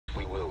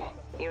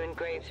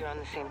Graves are on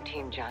the same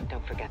team, John.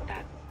 Don't forget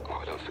that.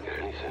 Oh, don't forget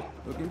anything.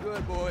 Looking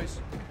good, boys.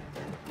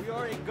 We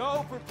are a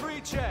go for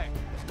pre-check.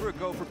 We're a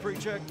go for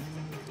pre-check.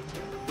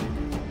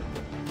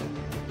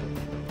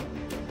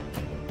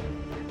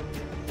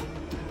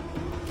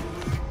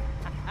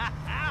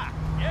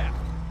 Yeah.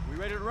 We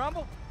ready to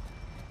rumble?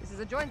 This is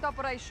a joint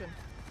operation.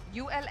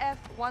 ULF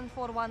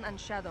 141 and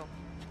Shadow.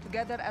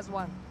 Together as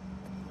one.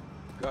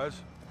 Guys.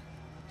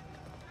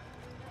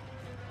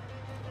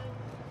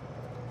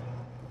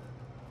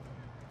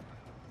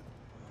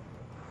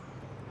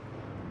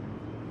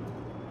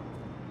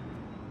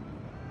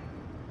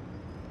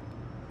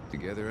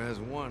 Together as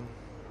one.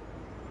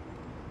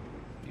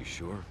 You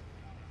sure?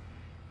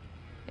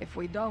 If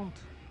we don't,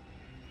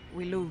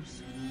 we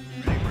lose.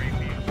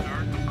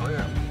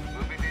 Clear.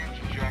 Moving in,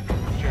 check.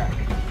 Check.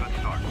 Good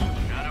start.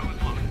 Shadow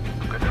is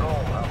loaded.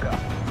 Control, how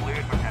copy?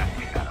 Cleared for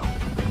tasking, Shadow.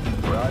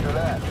 Roger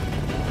that.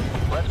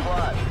 Let's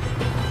fly.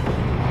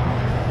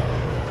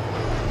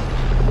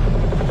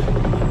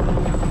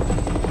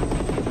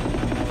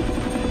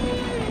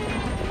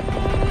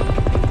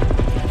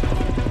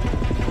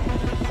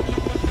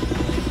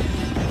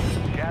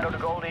 Shadow to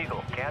Gold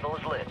Eagle. Candle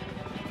is lit.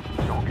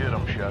 Go get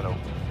him, Shadow.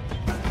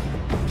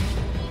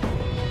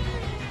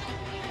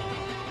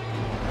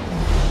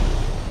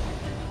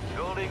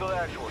 Eagle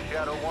Actual,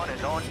 Shadow 1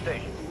 is on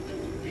station.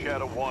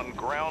 Shadow 1,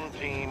 ground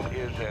team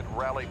is at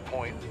Rally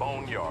Point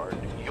Boneyard.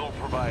 You'll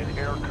provide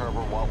air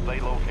cover while they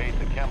locate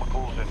the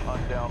chemicals and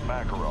hunt down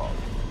Makarov.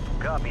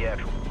 Copy,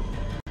 Actual.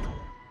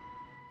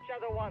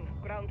 Shadow 1,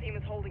 ground team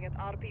is holding at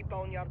RP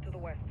Boneyard to the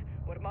west.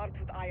 We're marked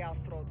with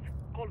IAST roads.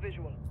 Call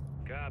visual.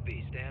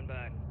 Copy, stand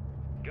by.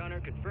 Gunner,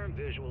 confirm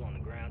visual on the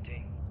ground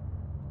team.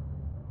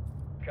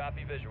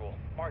 Copy visual.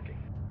 Marking.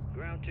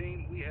 Ground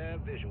team, we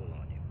have visual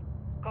on you.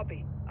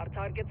 Copy. Our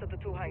target's at the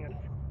 2 hangars.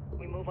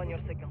 We move on your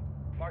signal.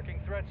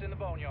 Marking threats in the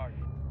boneyard.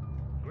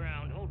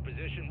 Ground, hold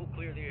position, we'll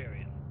clear the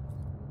area.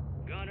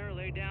 Gunner,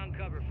 lay down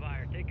cover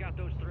fire. Take out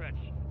those threats.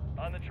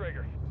 On the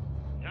trigger.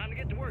 Time to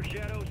get to work,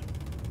 Shadows.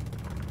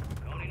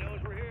 Coney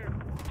knows we're here.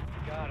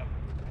 Got him.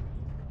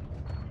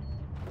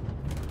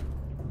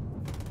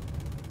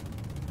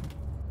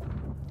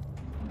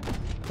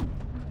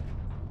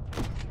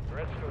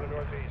 Threats to the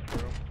northeast,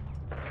 crew.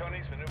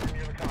 Coney's maneuvering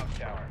near the comms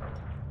tower.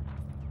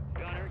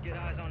 Gunner, get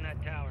eyes on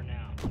that tower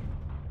now.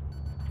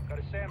 Got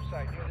a SAM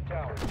site near the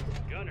tower.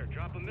 Gunner,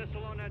 drop a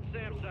missile on that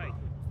SAM site.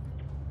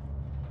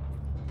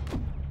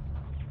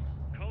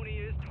 Coney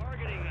is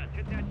targeting us.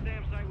 Hit that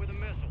SAM site with a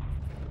missile.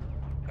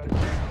 Got a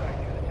SAM site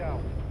near the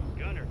tower.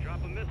 Gunner,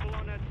 drop a missile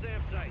on that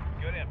SAM site.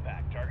 Good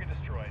impact. Target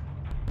destroyed.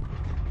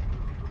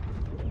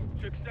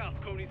 Check south.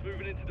 Coney's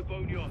moving into the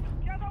boneyard.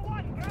 Shadow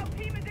 1, ground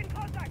team is in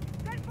contact.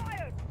 Send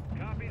fire!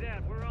 Copy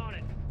that. We're on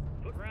it.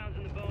 Put rounds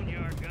in the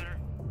boneyard, Gunner.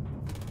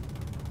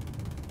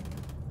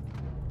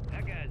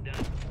 That guy's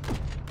done.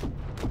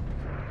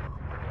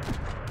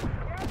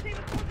 Ground team is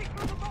pushing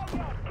through the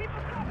boneyard. Keep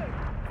us covered.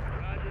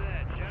 Roger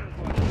that. Shadow's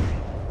watching.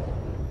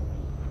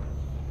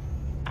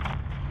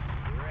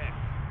 Correct.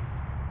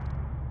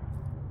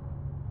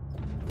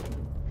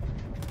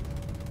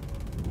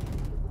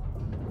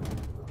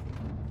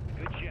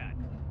 Good shot.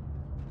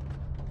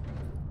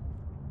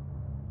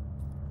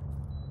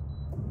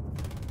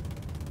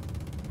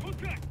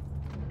 Contact!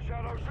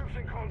 Shadow troops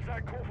in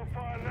contact. Call for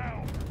fire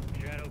now.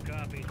 Shadow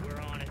copies.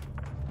 We're on it.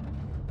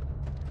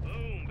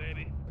 Boom,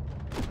 baby.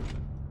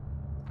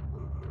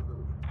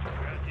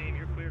 Ground team,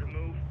 you're clear to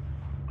move.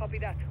 Copy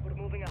that. We're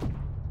moving up.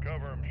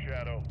 Cover him,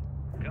 Shadow.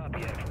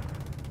 Copy, Actual.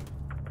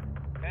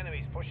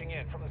 Enemies pushing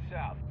in from the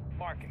south.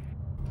 Marking.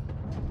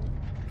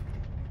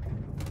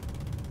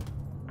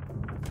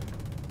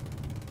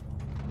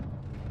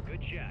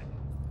 Good shot.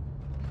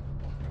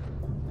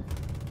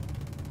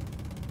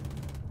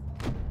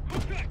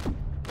 Contact!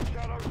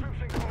 Shadow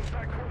troops in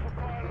contact. Call for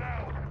fire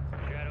now.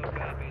 Shadow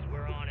copies.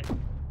 We're on it.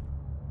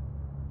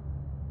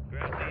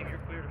 Ground team,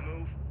 you're clear to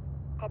move.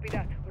 Copy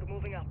that. We're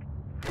moving up.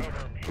 Cover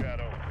him,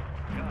 Shadow.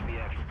 Copy,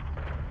 Actual.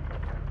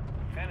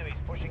 Enemies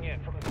pushing in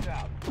from the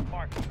south.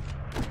 Marking.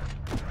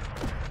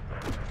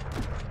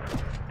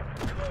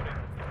 Reloading.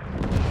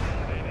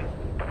 Baby.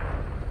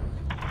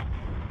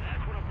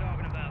 That's what I'm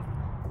talking about.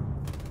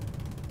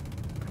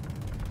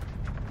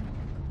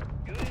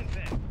 Good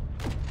impact.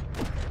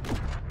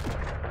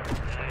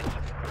 Nice.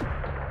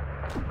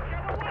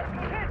 Shadow 1,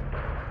 go ahead.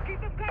 Keep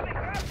them coming.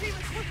 Ground team is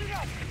pushing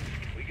up.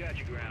 We got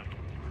you, Ground.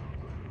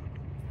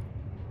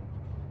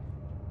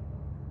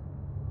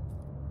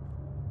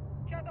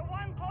 Shadow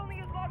 1, Coney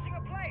is launching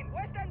a plane.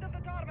 West end of the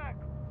tarmac.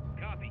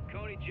 Copy.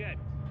 Coney jet.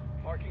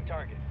 Marking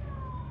target.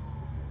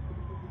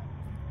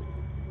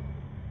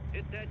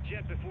 Hit that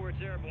jet before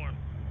it's airborne.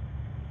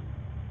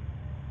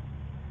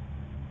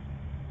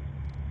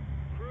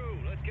 Crew,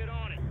 let's get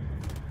on it.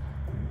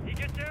 He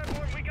gets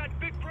airborne, we got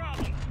big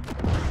problems.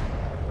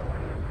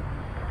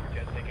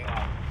 Jet taking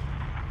off.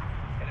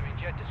 Enemy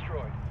jet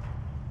destroyed.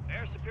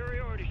 Air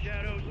superiority,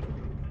 Shadows.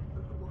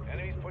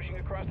 Enemies pushing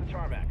across the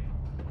tarmac.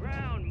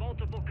 Ground,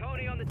 multiple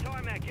Coney on the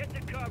tarmac. Get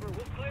to cover.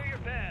 We'll clear your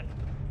path.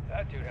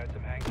 That dude had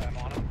some hang time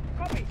on him.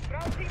 Copy.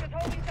 Ground team is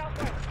holding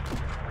southwest.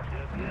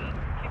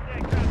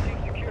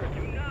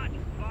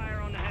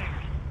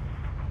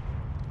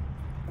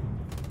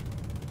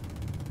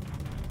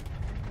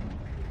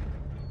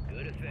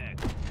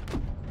 effect.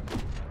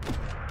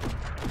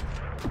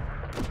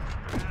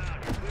 Ground,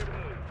 you're clear to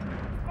move.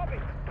 Copy.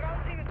 Ground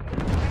team is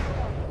moving to Hangar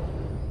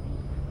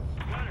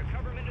 1. Gunner,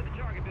 cover him into the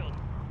target building.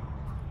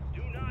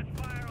 Do not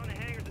fire on the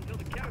hangars until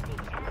the chemicals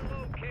are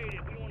located.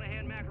 We want to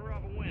hand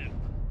Makarov a win.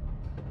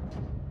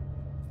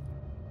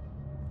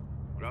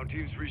 Ground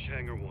teams reach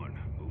Hangar 1.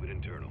 Move it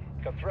internal.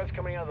 Got threats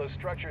coming out of those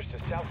structures to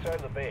south side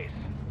of the base.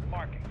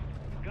 Marking.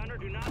 Gunner,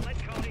 do not let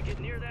Coney get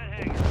near that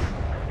hangar.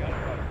 Got it.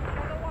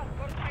 Shadow 1,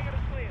 first hangar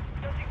is clear.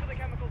 Searching for the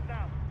chemicals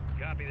now.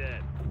 Copy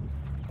that.